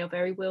and they are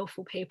very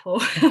willful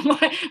people.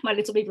 my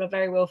little people are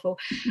very willful.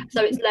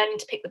 So it's learning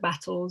to pick the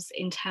battles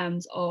in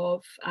terms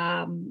of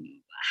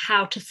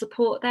how to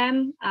support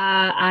them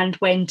and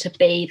when to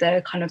be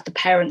the kind of the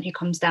parent who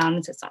comes down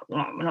and says, oh,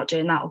 we're not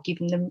doing that, or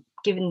giving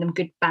them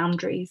good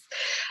boundaries.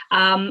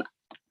 And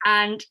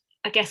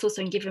I guess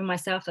also in giving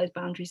myself those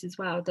boundaries as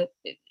well, that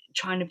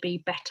trying to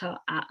be better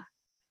at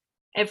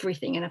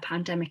everything in a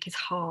pandemic is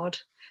hard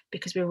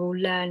because we're all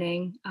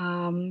learning.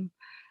 And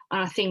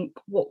I think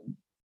what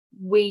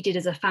we did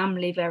as a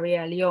family very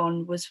early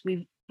on was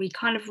we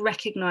kind of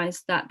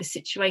recognised that the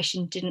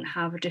situation didn't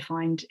have a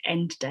defined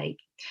end date.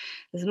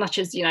 As much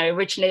as, you know,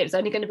 originally it was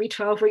only going to be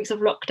 12 weeks of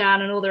lockdown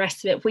and all the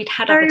rest of it, we'd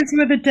had those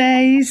were the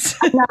days.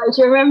 I know,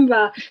 do you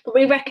remember? But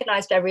we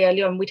recognised very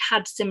early on we'd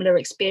had similar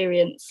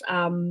experience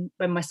when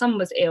my son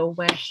was ill,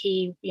 where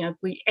he, you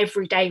know,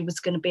 every day was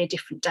going to be a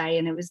different day,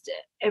 and it was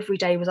every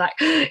day was like,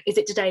 is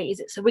it today? Is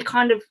it? So we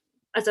kind of,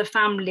 as a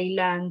family,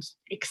 learned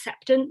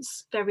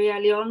acceptance very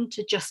early on,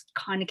 to just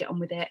kind of get on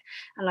with it.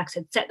 And like I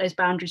said, set those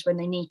boundaries when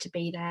they need to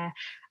be there,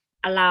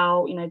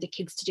 allow, you know, the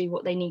kids to do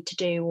what they need to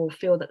do or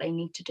feel that they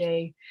need to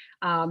do,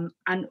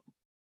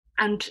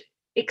 and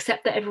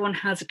accept that everyone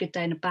has a good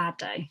day and a bad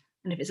day.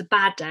 And if it's a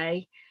bad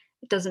day,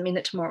 it doesn't mean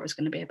that tomorrow is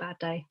going to be a bad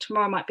day.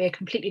 Tomorrow might be a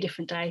completely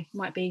different day,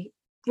 might be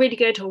really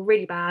good or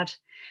really bad,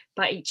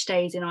 but each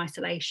day is in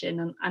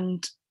isolation.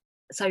 And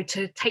so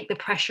to take the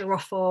pressure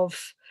off of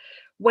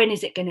when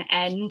is it going to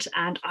end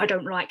and I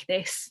don't like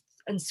this,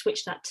 and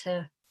switch that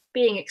to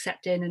being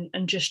accepting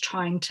and just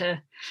trying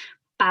to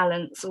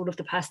balance all of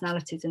the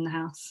personalities in the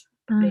house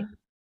probably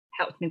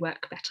helped me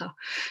work better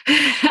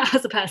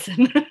as a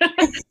person.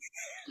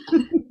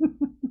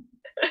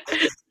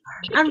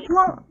 And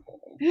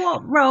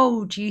what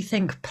role do you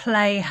think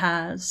play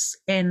has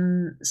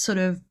in sort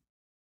of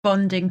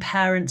bonding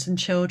parents and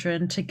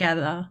children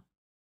together?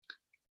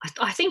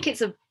 I think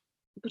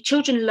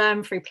children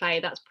learn through play,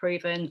 that's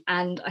proven.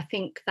 And I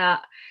think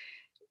that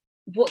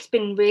what's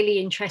been really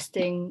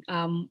interesting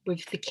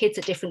with the kids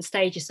at different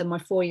stages, so my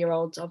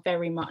 4-year-olds are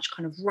very much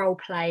kind of role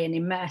play and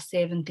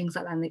immersive and things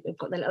like that, and they've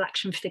got their little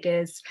action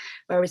figures,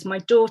 whereas my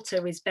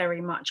daughter is very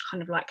much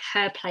kind of like,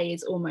 her play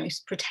is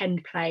almost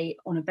pretend play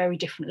on a very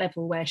different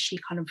level, where she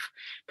kind of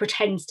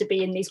pretends to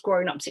be in these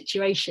grown-up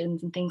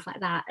situations and things like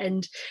that.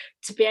 And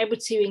to be able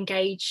to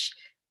engage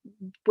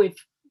with,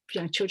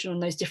 you know, children on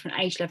those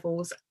different age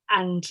levels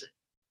and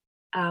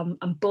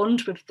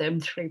bond with them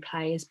through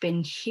play has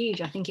been huge.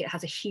 I think it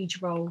has a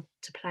huge role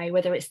to play,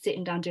 whether it's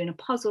sitting down doing a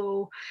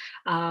puzzle,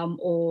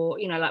 or,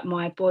 you know, like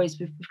my boys,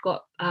 we've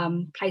got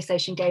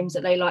PlayStation games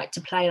that they like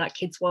to play, like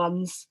kids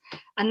ones,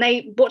 and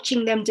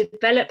watching them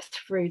develop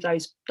through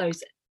those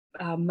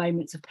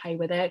moments of play,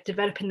 where they're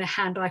developing their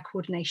hand-eye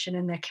coordination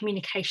and their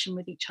communication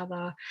with each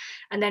other,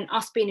 and then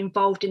us being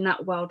involved in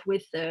that world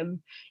with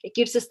them, it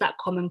gives us that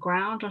common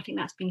ground. I think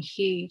that's been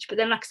huge. But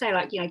then, like I say,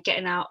 like, you know,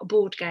 getting out a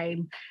board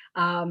game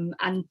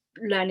and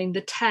learning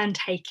the turn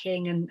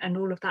taking and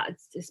all of that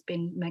has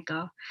been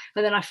mega.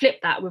 But then I flip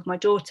that with my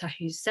daughter,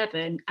 who's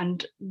 7,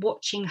 and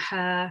watching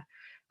her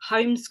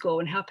homeschool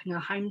and helping her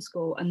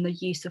homeschool, and the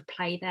use of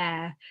play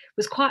there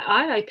was quite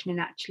eye-opening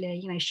actually.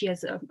 You know, she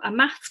has a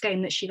maths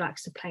game that she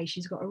likes to play,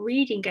 she's got a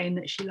reading game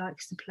that she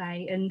likes to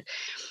play, and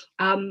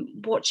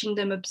watching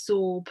them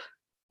absorb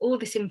all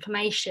this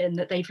information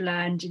that they've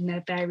learned in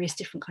their various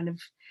different kind of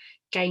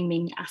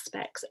gaming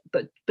aspects,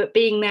 but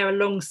being there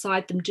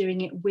alongside them,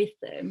 doing it with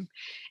them,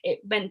 it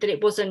meant that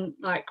it wasn't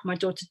like my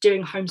daughter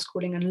doing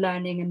homeschooling and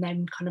learning and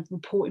then kind of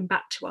reporting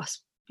back to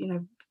us. You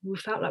know, we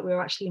felt like we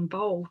were actually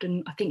involved,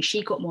 and I think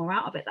she got more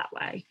out of it that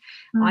way.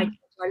 I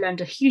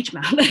learned a huge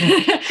amount.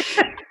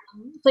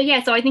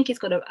 So I think it's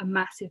got a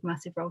massive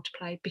role to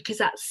play,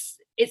 because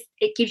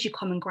it gives you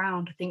common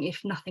ground, I think, if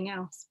nothing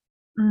else.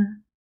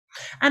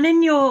 And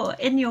in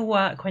your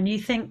work, when you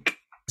think,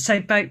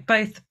 so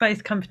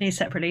both companies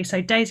separately,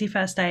 so Daisy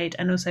First Aid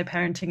and also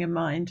Parenting in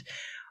Mind,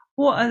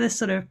 what are the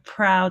sort of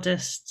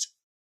proudest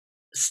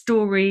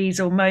stories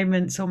or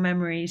moments or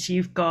memories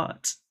you've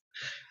got?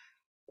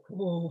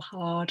 Oh,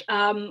 hard.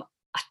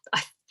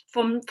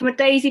 From a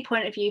Daisy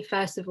point of view,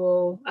 first of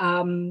all,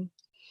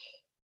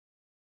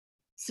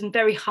 some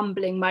very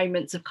humbling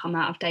moments have come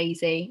out of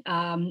Daisy,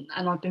 and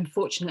I've been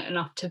fortunate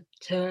enough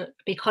to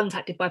be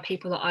contacted by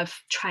people that I've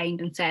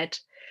trained and said,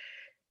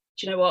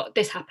 do you know what,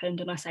 this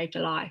happened and I saved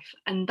a life.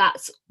 And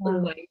that's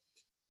always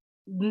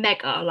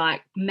mega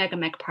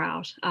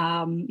proud,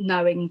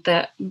 knowing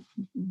that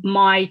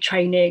my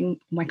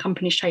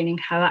company's training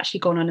have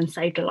actually gone on and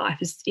saved a life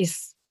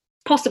is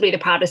possibly the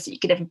proudest that you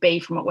could ever be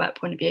from a work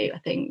point of view, I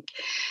think.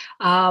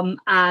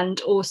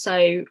 And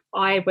also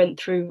I went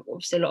through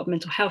obviously a lot of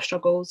mental health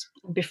struggles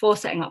before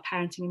setting up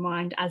Parenting in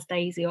Mind. As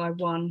Daisy, I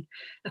won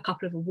a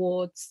couple of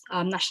awards,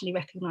 nationally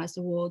recognised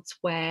awards,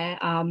 where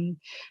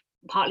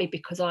partly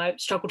because I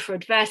struggled for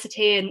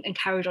adversity and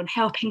carried on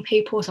helping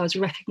people, so I was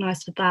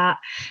recognised for that,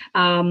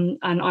 and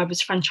I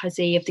was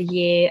franchisee of the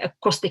year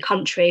across the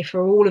country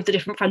for all of the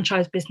different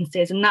franchise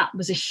businesses, and that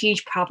was a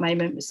huge proud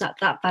moment. Was that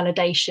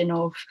validation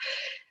of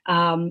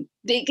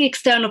the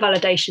external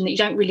validation that you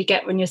don't really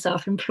get when you're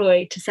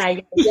self-employed, to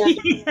say,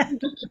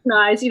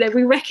 recognize,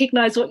 we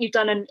recognize what you've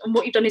done, and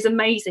what you've done is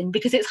amazing,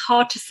 because it's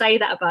hard to say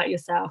that about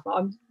yourself.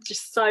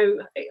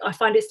 I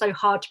find it so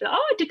hard to be like,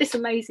 oh, I did this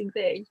amazing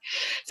thing.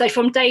 So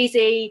from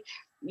Daisy,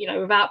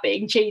 without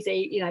being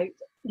cheesy,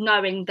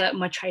 knowing that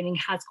my training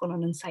has gone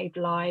on and saved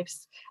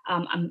lives,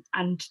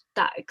 and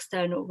that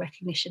external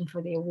recognition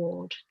for the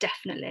award,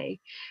 definitely.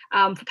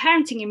 For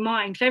Parenting in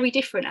Mind, very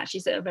different, actually.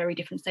 It's at a very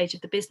different stage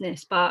of the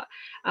business, but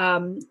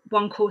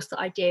one course that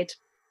I did,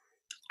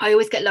 I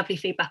always get lovely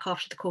feedback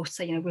after the course.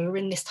 So, we were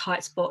in this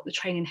tight spot, the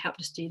training helped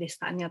us do this,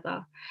 that and the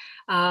other.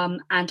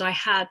 And I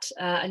had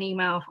an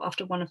email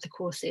after one of the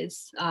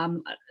courses, I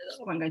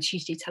won't go into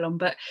huge detail on,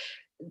 but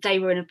they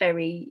were in a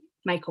very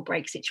make or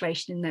break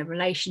situation in their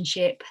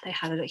relationship. They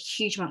had a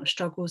huge amount of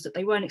struggles that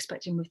they weren't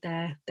expecting with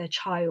their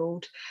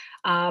child,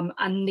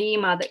 and the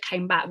email that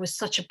came back was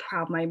such a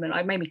proud moment.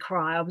 It made me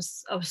cry. I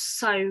was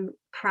so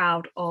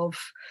proud of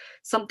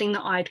something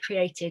that I'd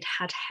created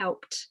had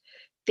helped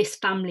this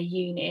family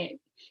unit,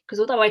 because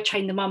although I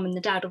trained the mum and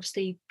the dad,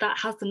 obviously that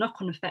has the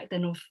knock-on effect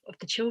then of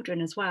the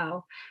children as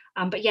well.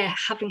 But yeah,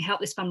 having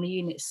helped this family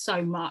unit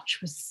so much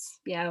was,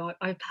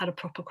 I've had a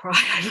proper cry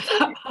over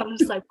that. I'm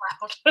so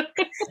proud.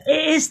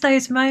 It is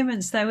those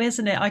moments though,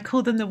 isn't it? I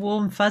call them the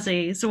warm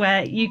fuzzies,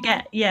 where you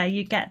get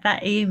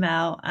that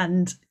email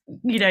and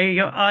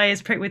your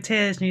eyes prick with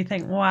tears and you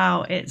think,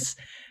 wow, it's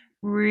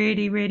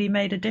really, really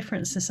made a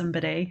difference to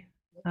somebody.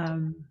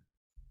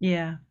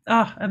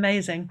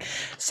 Amazing.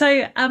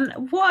 So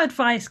what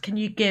advice can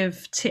you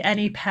give to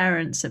any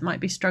parents that might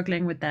be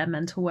struggling with their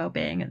mental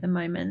well-being at the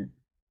moment?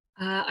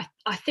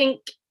 I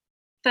think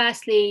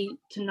firstly,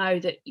 to know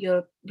that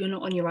you're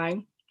not on your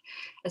own.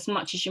 As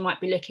much as you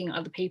might be looking at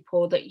other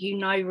people that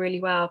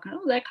really well,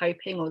 they're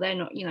coping or they're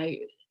not,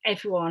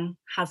 everyone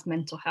has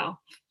mental health,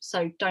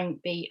 so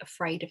don't be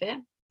afraid of it.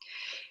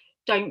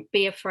 Don't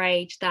be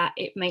afraid that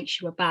it makes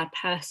you a bad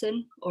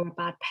person or a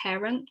bad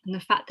parent, and the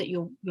fact that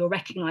you're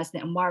recognizing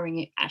it and worrying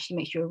it actually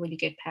makes you a really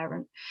good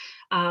parent.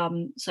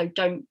 So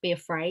don't be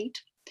afraid,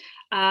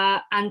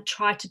 and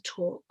try to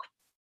talk,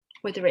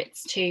 whether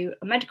it's to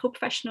a medical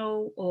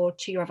professional or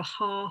to your other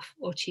half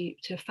or to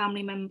a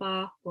family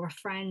member or a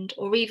friend,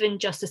 or even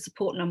just a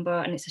support number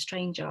and it's a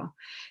stranger.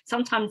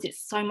 Sometimes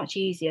it's so much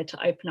easier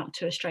to open up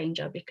to a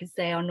stranger because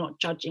they are not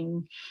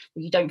judging,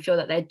 or you don't feel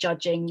that they're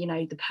judging,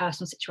 the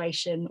personal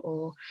situation,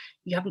 or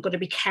you haven't got to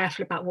be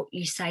careful about what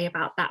you say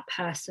about that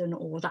person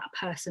or that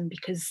person,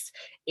 because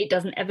it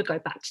doesn't ever go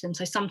back to them.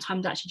 So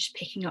sometimes actually just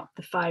picking up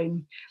the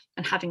phone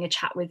and having a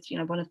chat with,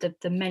 one of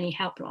the many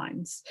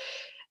helplines,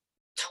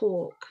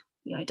 talk.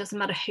 It doesn't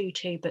matter who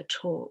to, but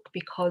talk,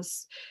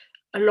 because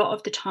a lot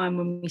of the time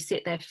when we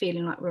sit there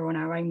feeling like we're on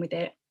our own with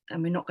it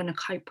and we're not going to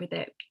cope with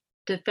it,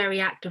 the very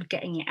act of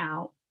getting it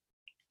out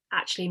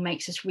actually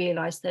makes us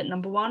realise that,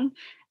 number one,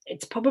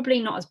 it's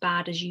probably not as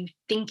bad as you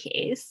think it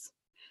is.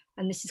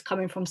 And this is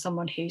coming from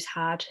someone who's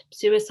had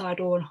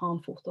suicidal and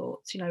harmful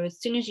thoughts. As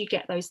soon as you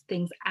get those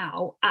things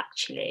out,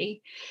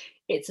 actually,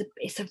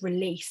 it's a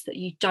release that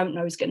you don't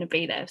know is going to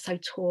be there. So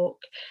talk,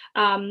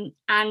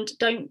 and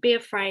don't be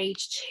afraid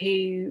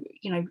to,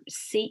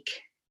 seek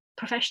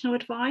professional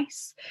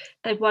advice.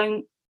 They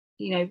won't,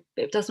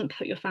 it doesn't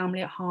put your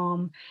family at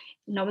harm.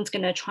 No one's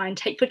going to try and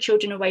take your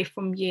children away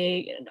from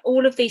you.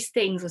 All of these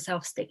things are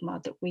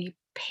self-stigma that we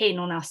pin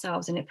on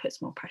ourselves, and it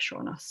puts more pressure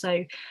on us.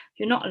 So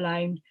you're not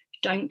alone.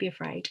 Don't be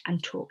afraid,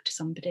 and talk to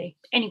somebody,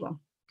 anyone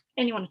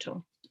at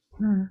all.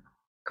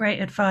 Great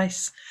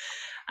advice.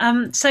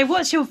 So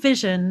what's your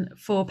vision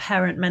for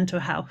parent mental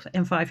health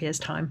in 5 years'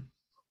 time?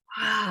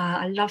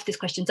 I love this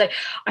question. So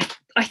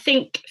I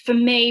think for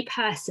me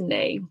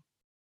personally,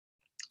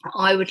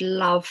 I would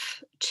love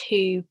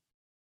to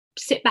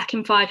sit back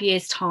in 5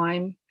 years'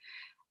 time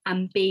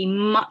and be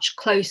much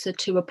closer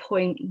to a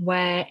point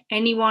where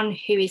anyone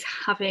who is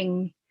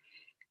having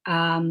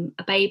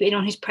a baby,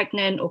 anyone who's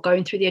pregnant or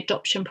going through the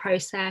adoption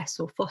process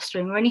or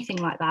fostering or anything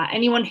like that,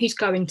 anyone who's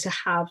going to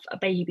have a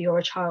baby or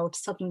a child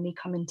suddenly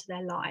come into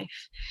their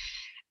life,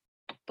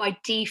 by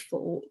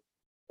default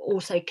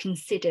also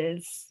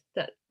considers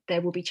that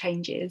there will be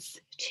changes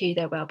to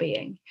their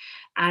well-being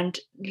and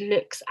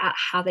looks at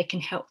how they can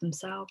help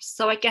themselves.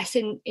 So I guess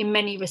in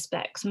many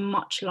respects,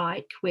 much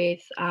like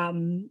with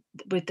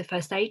the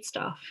first aid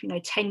stuff,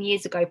 10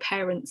 years ago,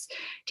 parents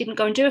didn't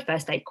go and do a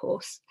first aid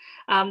course.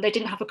 They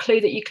didn't have a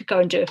clue that you could go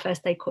and do a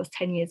first aid course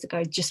 10 years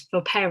ago just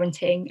for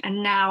parenting.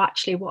 And now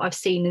actually what I've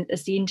seen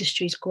as the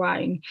industry's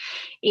grown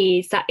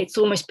is that it's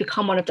almost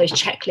become one of those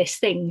checklist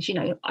things.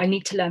 I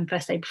need to learn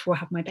first aid before I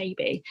have my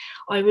baby.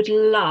 I would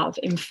love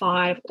in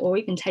 5 or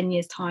even 10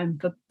 years time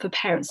for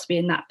parents to be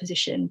in that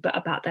position, but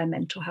about their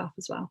mental health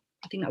as well.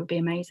 I think that would be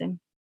amazing.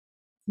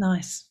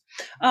 Nice.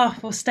 Oh,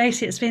 well,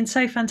 Stacey, it's been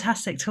so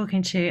fantastic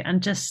talking to you,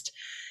 and just,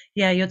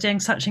 you're doing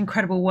such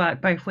incredible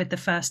work, both with the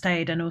first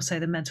aid and also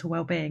the mental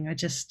well-being.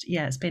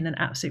 It's been an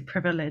absolute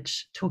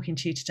privilege talking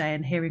to you today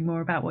and hearing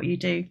more about what you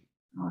do.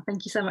 Oh,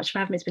 thank you so much for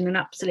having me. It's been an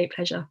absolute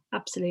pleasure.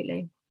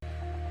 Absolutely.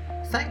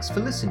 Thanks for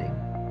listening.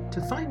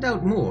 To find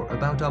out more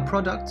about our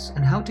products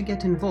and how to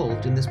get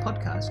involved in this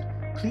podcast,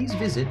 please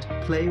visit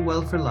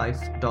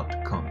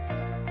playwellforlife.com.